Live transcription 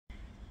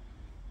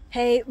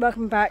Hey,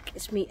 welcome back.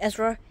 It's me,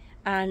 Ezra,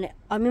 and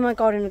I'm in my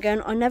garden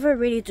again. I never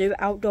really do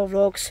outdoor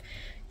vlogs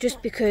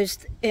just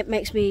because it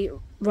makes me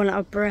run out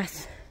of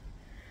breath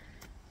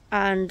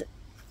and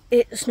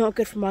it's not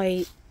good for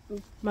my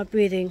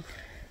breathing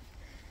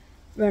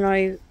when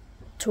I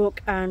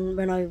talk and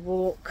when I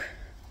walk.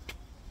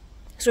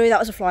 Sorry, that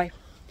was a fly.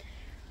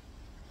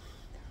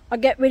 I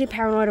get really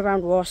paranoid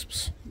around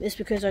wasps. It's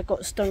because I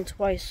got stung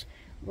twice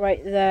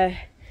right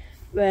there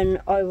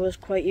when I was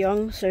quite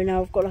young, so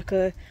now I've got like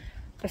a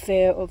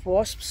fear of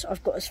wasps.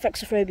 I've got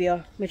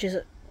asphyxophobia, which is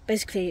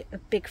basically a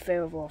big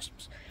fear of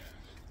wasps.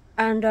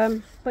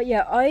 And but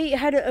yeah, I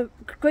had a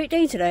great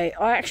day today.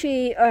 I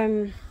actually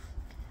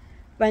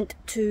went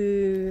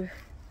to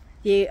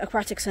the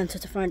aquatic centre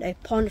to find a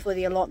pond for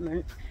the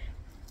allotment.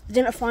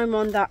 Didn't find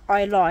one that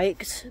I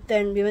liked.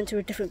 Then we went to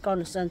a different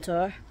garden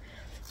centre,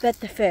 fed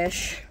the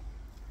fish,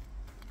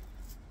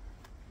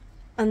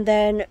 and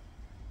then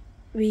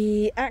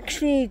we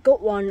actually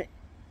got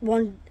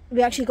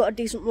we actually got a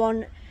decent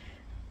one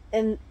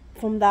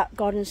from that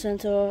garden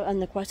centre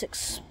and the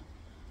aquatics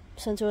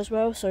centre as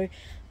well, so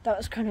that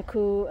was kind of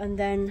cool. And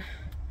then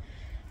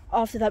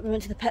after that we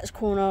went to the pets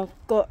corner,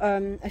 got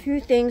a few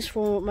things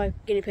for my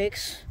guinea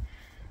pigs.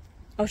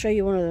 I'll show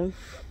you one of them.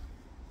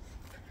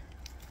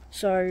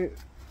 So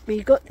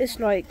we got this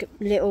like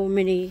little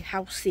mini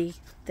housey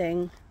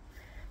thing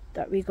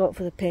that we got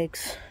for the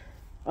pigs.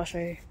 I'll show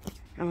you,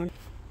 hang on.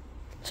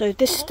 So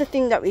this is the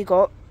thing that we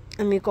got,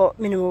 and we got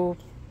mineral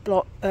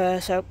block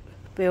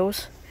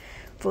wheels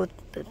for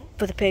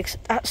the pigs.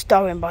 That's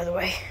Darwin, by the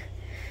way.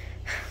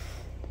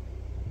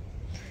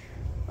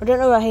 I don't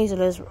know where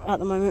Hazel is at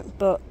the moment,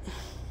 but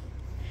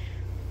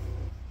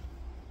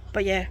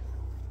yeah,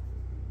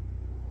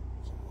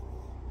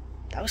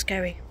 that was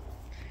scary.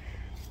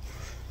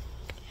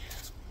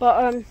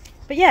 But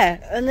yeah,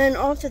 and then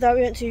after that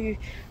we went to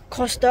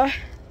Costa,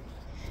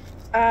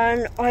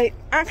 and I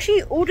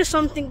actually ordered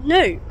something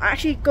new. I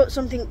actually got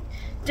something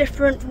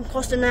different from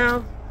Costa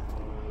now.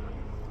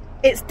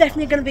 It's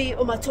definitely going to be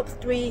on my top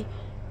 3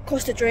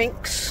 Costa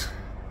drinks.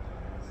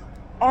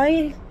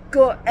 I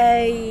got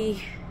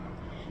a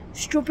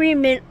strawberry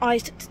mint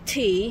iced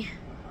tea,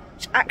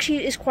 which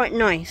actually is quite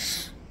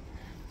nice.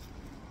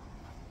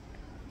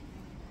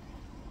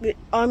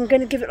 I'm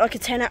going to give it like a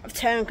 10 out of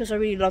 10 because I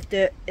really loved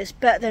it. It's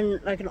better than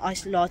like an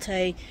iced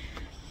latte.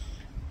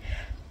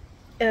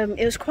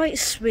 It was quite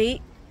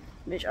sweet,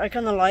 which I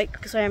kind of like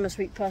because I am a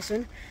sweet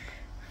person.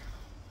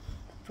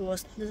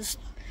 But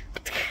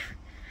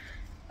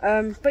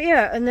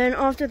yeah, and then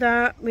after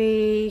that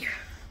we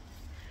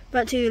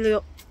went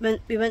to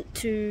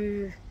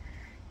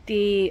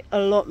the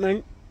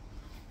allotment,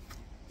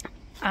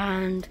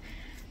 and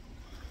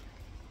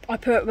I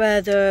put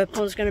where the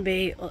pond's going to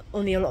be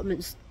on the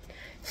allotment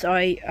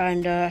site,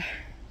 and then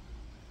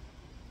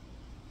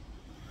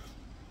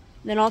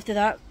after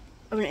that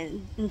I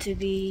went into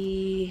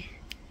the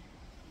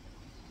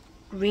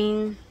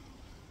greenhouse,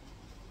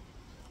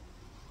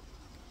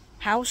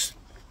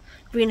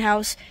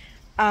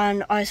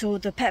 and I saw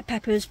the pet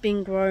peppers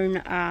being grown,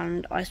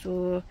 and I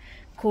saw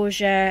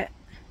courgette,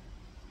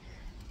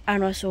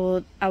 and I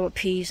saw our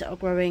peas that are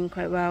growing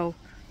quite well.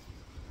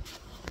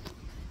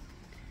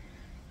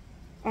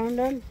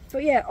 And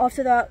but yeah,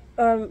 after that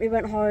we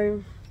went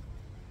home,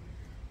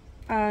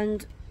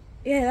 and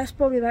yeah, that's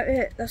probably about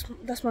it.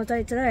 That's my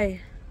day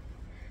today.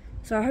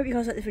 So I hope you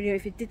guys liked the video.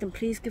 If you did, then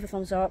please give a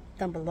thumbs up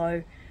down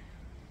below.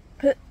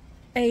 Put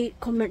a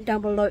comment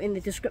down below in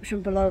the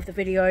description below of the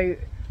video.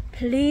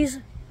 Please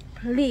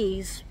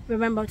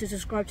remember to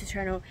subscribe to the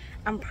channel,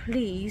 and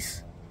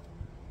please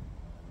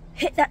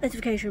hit that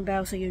notification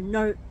bell so you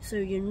know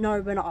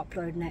when I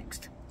upload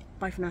next.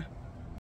 Bye for now.